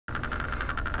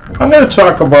I'm going to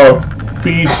talk about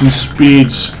feeds and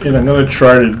speeds, and I'm going to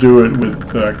try to do it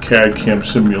with CAD/CAM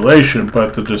simulation,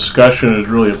 but the discussion is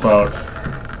really about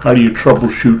how do you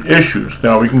troubleshoot issues.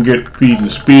 Now we can get feed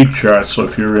and speed charts, so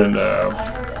if you're in,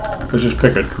 let's just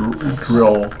pick a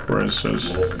drill for instance,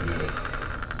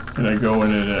 and I go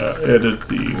in and edit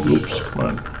the,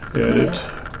 edit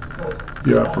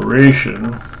the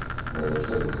operation,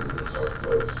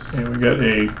 and we got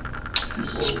a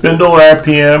spindle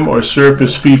RPM or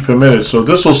surface feet per minute. So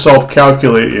this will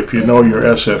self-calculate if you know your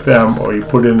SFM or you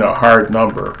put in a hard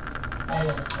number.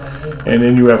 And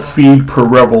then you have feed per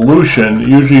revolution.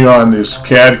 Usually on these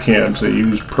CAD cams they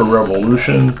use per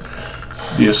revolution.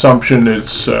 The assumption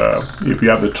is if you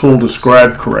have the tool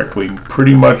described correctly,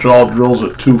 pretty much all drills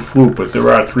are 2 flute, but there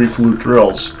are 3 flute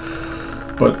drills.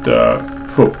 But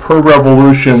for per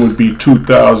revolution would be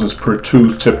 2,000s per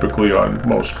tooth typically on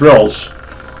most drills.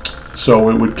 So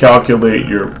it would calculate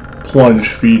your plunge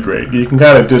feed rate. You can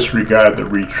kind of disregard the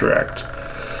retract.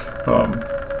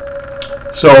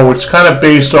 So it's kind of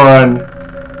based on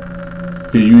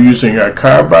you using a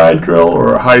carbide drill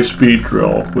or a high-speed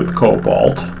drill with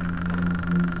cobalt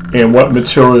and what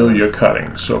material you're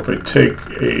cutting. So if I take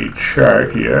a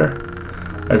chart here,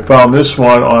 I found this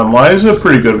one online. This is a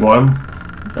pretty good one.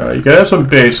 You gotta have some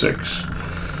basics.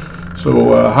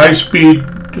 So high-speed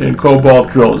and cobalt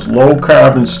drill is low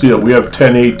carbon steel. We have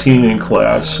 1018 in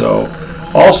class. So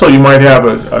also you might have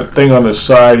a thing on the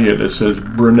side here that says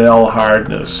Brunel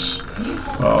hardness.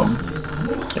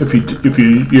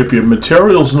 If your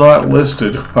material's not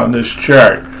listed on this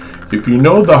chart, if you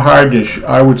know the hardness,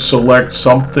 I would select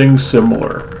something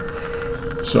similar.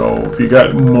 So if you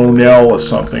got Monel or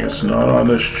something, it's not on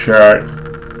this chart,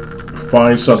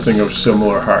 find something of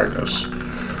similar hardness.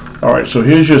 Alright, so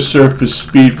here's your surface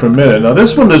speed per minute. Now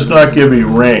this one does not give you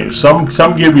range. Some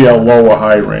give you a low or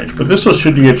high range, but this one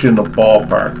should get you in the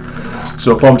ballpark.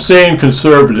 So if I'm saying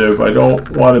conservative,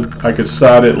 I could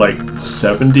start at like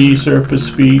 70 surface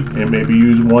feet and maybe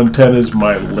use 110 as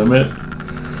my limit.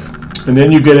 And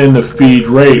then you get into feed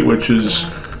rate, which is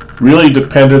really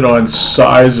dependent on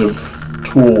size of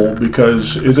tool,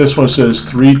 because this one says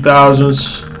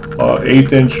 3,000s,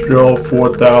 1/8 inch drill,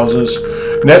 4,000s.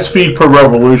 And that's feet per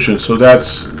revolution, so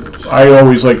that's, I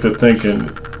always like to think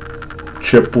in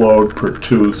chip load per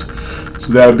tooth. So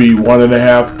that would be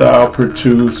 1.5 thou per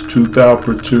tooth, 2 thou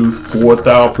per tooth, 4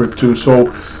 thou per tooth.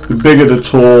 So the bigger the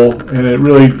tool, and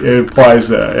it applies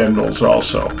to end mills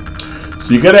also. So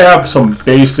you got to have some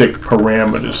basic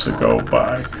parameters to go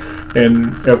by.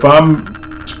 And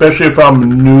especially if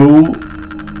I'm new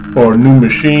or new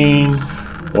machine,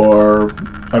 or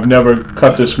I've never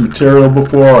cut this material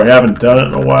before, or I haven't done it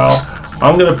in a while,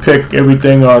 I'm going to pick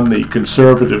everything on the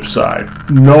conservative side,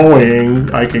 knowing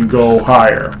I can go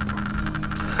higher.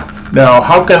 Now,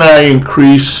 how can I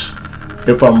increase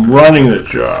if I'm running the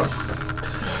job?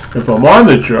 If I'm on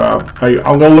the job,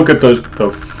 I'm going to look at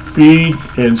the feed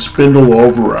and spindle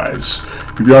overrides.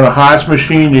 If you're on a Haas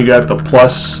machine, you got the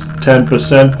plus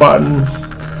 10% button,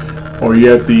 or you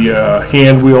have the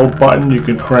hand wheel button you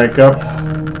can crank up.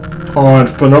 On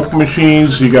Fanuc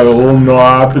machines, you got a little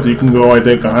knob that you can go, I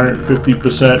think,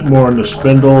 150% more on the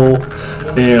spindle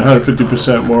and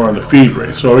 150% more on the feed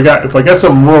rate. So if I got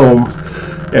some room,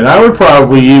 and I would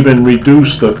probably even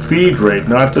reduce the feed rate,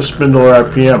 not the spindle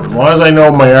RPM. As long as I know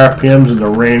my RPM's in the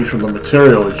range from the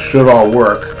material, it should all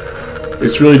work.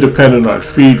 It's really dependent on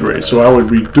feed rate. So I would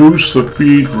reduce the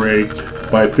feed rate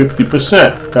by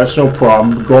 50%. That's no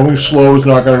problem. Going slow is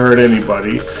not going to hurt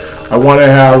anybody.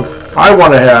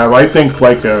 I think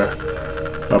like a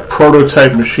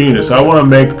prototype machinist, I want to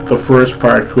make the first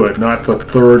part good, not the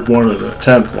 3rd one or the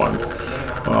 10th one.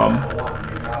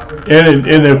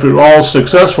 And if it's all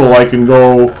successful, I can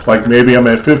go, like maybe I'm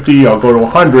at 50, I'll go to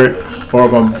 100, or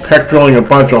if I'm peck drilling a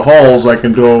bunch of holes, I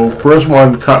can do first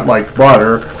one cut like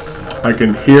butter. I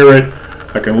can hear it,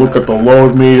 I can look at the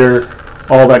load meter,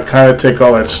 all that, kind of take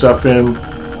all that stuff in,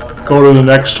 go to the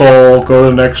next hole, go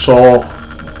to the next hole.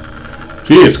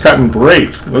 Gee, it's cutting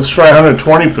great. Let's try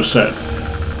 120%.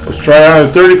 Let's try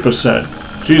 130%.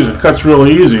 Geez, it cuts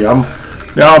really easy.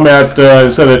 Now I'm at,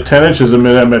 instead of 10 inches a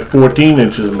minute, I'm at 14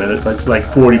 inches a minute. That's like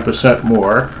 40%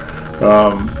 more.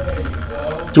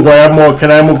 Do I have more?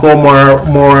 Can I go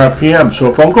more RPM? So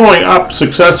if I'm going up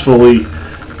successfully,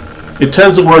 it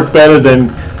tends to work better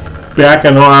than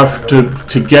backing off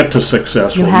to get to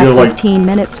successful. You have 15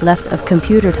 minutes left of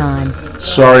computer time.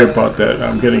 Sorry about that.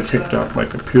 I'm getting kicked off my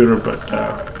computer, but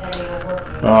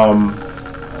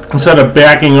instead of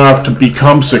backing off to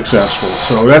become successful.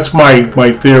 So that's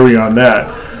my theory on that.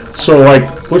 So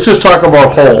like, let's just talk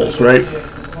about holes, right?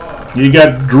 You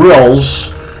got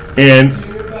drills, and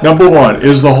Number one,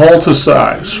 is the hole to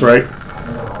size, right?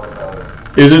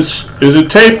 Is it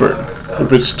tapered?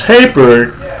 If it's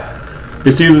tapered,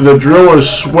 it's either the drill is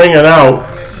swinging out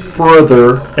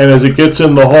further, and as it gets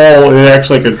in the hole, it acts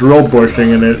like a drill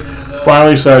bushing, and it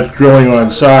finally starts drilling on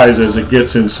size as it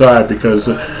gets inside because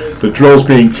the drill's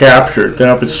being captured.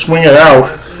 Now, if it's swinging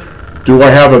out, do I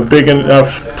have a big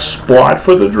enough spot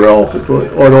for the drill,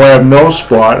 or do I have no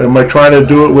spot? Am I trying to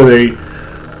do it with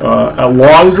a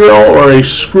long drill or a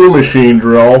screw machine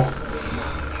drill?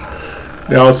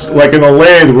 Now, it's like in a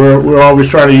lathe, we're always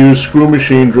trying to use screw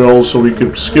machine drills so we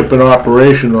can skip an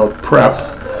operation of prep.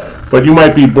 But you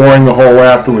might be boring the hole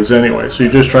afterwards anyway, so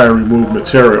you're just trying to remove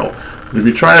material. But if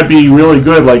you're trying to be really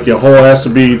good, like your hole has to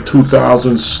be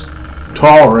 2,000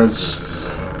 tolerance,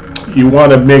 you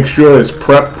want to make sure it's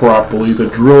prepped properly. The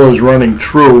drill is running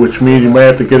true, which means you might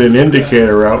have to get an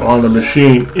indicator out on the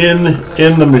machine.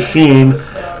 In the machine,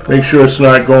 make sure it's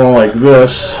not going like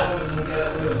this.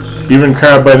 Even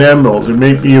carbide end mills,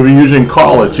 you're using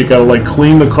collets. You got to like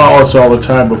clean the collets all the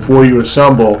time before you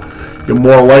assemble. You're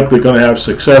more likely going to have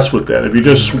success with that. If you're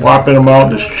just swapping them out,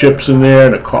 there's chips in there,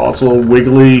 and the collet's a little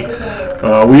wiggly.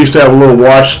 We used to have a little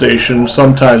wash station.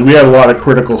 Sometimes we had a lot of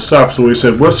critical stuff, so we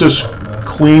said, let's just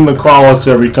clean the collets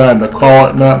every time. The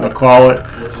collet, not the collet,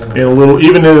 and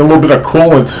even a little bit of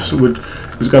coolant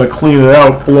is going to clean it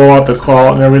out, blow out the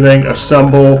collet and everything,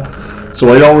 assemble.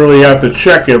 So I don't really have to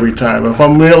check every time. If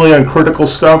I'm really on critical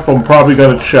stuff, I'm probably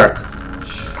going to check.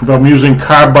 If I'm using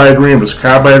carbide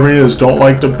reamers don't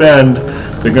like to bend.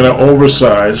 They're going to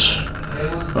oversize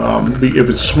if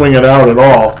it's swinging out at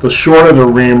all. The shorter the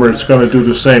reamer, it's going to do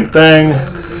the same thing.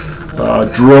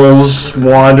 Drills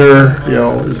wander.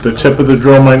 The tip of the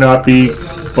drill might not be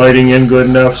biting in good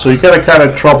enough. So you got to kind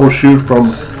of troubleshoot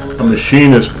from a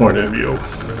machinist point of view.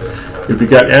 If you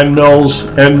got end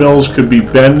mills could be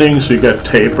bending, so you got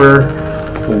taper.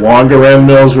 The longer end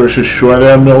mills versus short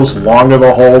end mills, longer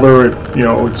the holder.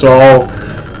 It's all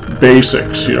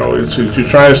basics. You're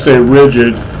trying to stay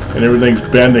rigid, and everything's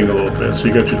bending a little bit. So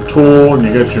you got your tool and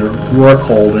you got your work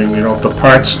holding. If the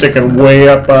part's sticking way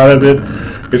up out of it,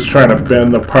 it's trying to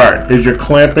bend the part. As you're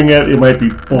clamping it, it might be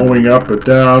blowing up or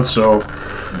down. So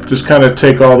just kind of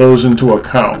take all those into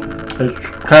account.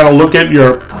 Kind of look at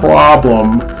your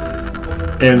problem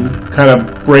and kind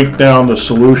of break down the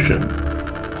solution.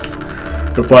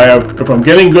 If I'm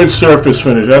getting good surface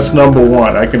finish, that's number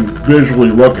one. I can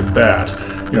visually look at that.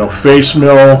 Face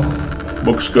mill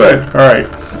looks good. All right.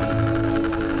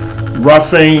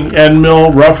 Roughing, end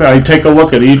mill, roughing. I take a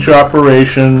look at each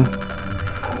operation.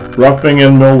 Roughing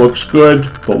end mill looks good.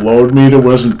 The load meter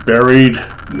wasn't buried.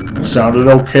 It sounded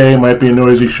okay. It might be a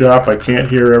noisy shop. I can't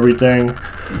hear everything.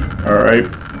 All right.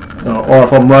 Or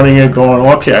if I'm running it going,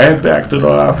 okay, I had backed it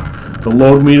off. The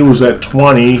load meter was at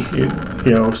 20,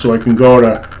 so I can go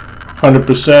to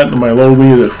 100%, and my load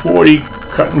meter is at 40,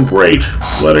 cutting great,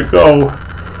 let it go.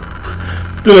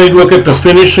 Then I look at the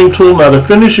finishing tool. Now the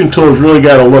finishing tool's really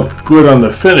got to look good on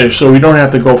the finish, so we don't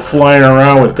have to go flying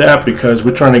around with that because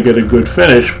we're trying to get a good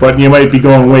finish, but you might be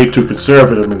going way too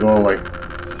conservative and going like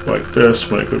this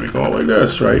when it could be going like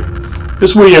this, right?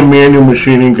 This is where your manual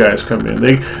machining guys come in.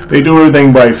 They do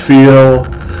everything by feel,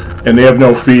 and they have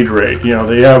no feed rate.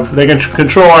 They can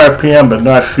control RPM, but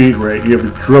not feed rate. You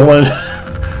have drilling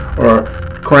or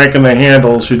cranking the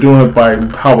handles. You're doing it by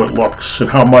how it looks and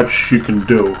how much you can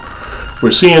do.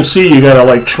 With CNC, you got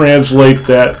to translate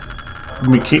that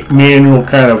manual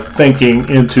kind of thinking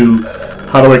into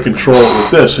how do I control it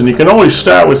with this. And you can always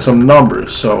start with some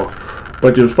numbers.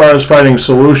 But as far as finding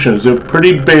solutions, they're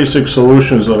pretty basic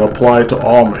solutions that apply to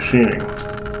all machining.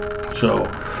 So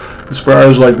as far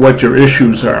as what your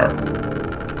issues are,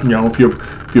 if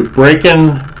you're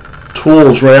breaking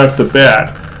tools right off the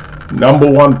bat, number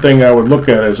one thing I would look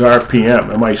at is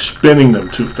RPM. Am I spinning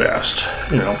them too fast?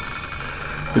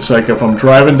 It's like if I'm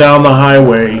driving down the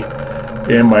highway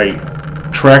and my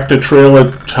tractor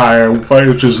trailer tire,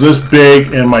 which is this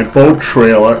big, and my boat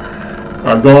trailer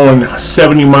are going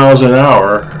 70 miles an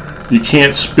hour, you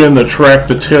can't spin the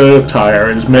tractor trailer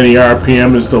tire as many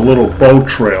RPM as the little boat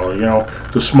trailer.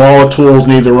 The smaller tools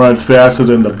need to run faster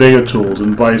than the bigger tools,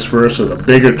 and vice versa. The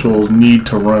bigger tools need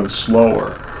to run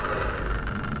slower.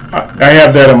 I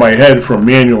have that in my head from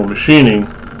manual machining,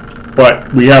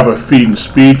 but we have a feed and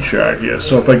speed chart here.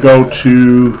 So if I go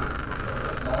to,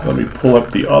 let me pull up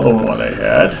the other one I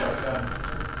had.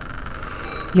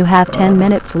 You have 10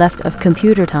 minutes left of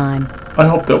computer time. I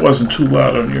hope that wasn't too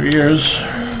loud on your ears.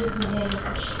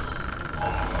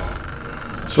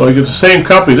 So I get the same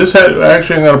company.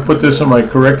 Actually, I'm going to put this in my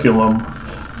curriculum.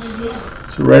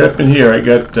 So right up in here, I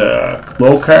got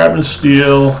low carbon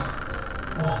steel.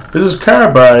 This is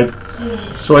carbide.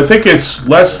 So I think it's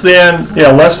less than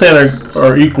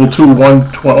or equal to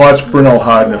 120. Oh, that's Brunel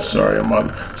hardness. Sorry, I'm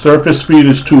on. Surface feed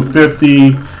is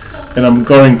 250, and I'm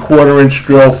going 1/4 inch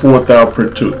drill, 4 thou per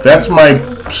tooth. That's my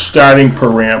starting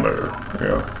parameter.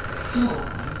 Yeah.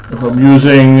 If I'm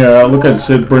using, look at it,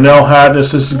 said Brunel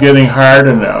hardness. This is getting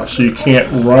harder now, so you can't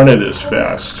run it as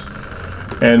fast.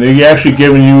 And they're actually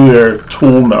giving you their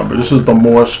tool number. This is the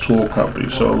Morse Tool Company.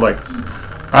 So like,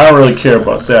 I don't really care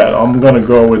about that. I'm going to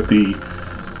go with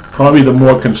probably the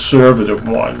more conservative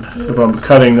one. If I'm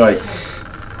cutting like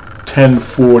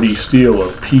 1040 steel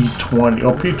or P20.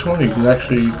 Oh, P20 is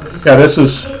actually, yeah, this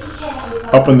is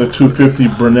up in the 250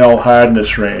 Brunel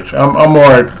hardness range. I'm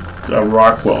more a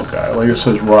Rockwell guy. Like it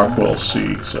says Rockwell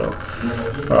C. So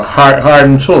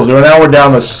hardened tools. Now we're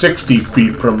down to 60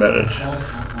 feet per minute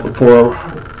for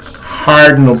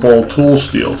hardenable tool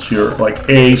steels. Your like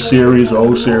A series,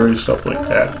 O series, stuff like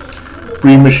that.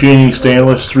 Free machining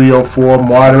stainless 304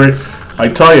 moderate. I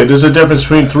tell you, there's a difference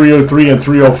between 303 and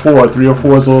 304.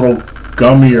 304 is a little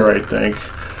gummier, I think,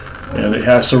 and it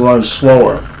has to run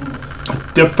slower.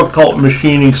 Difficult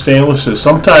machining stainlesses.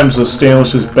 Sometimes the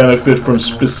stainlesses benefit from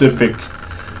specific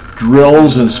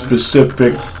drills and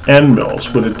specific end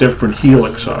mills with a different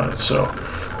helix on it. So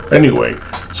anyway,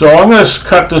 so I'm going to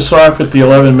cut this off at the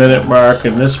 11-minute mark,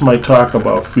 and this might talk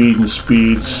about feed and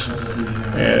speeds.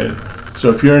 And so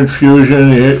if you're in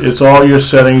Fusion, it's all your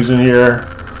settings in here.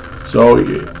 So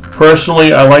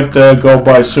personally, I like to go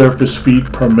by surface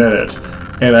feet per minute.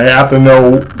 And I have to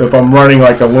know if I'm running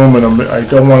like aluminum, I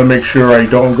don't want to make sure I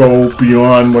don't go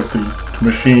beyond what the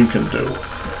machine can do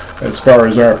as far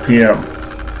as RPM.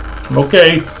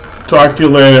 Okay, talk to you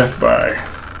later. Bye.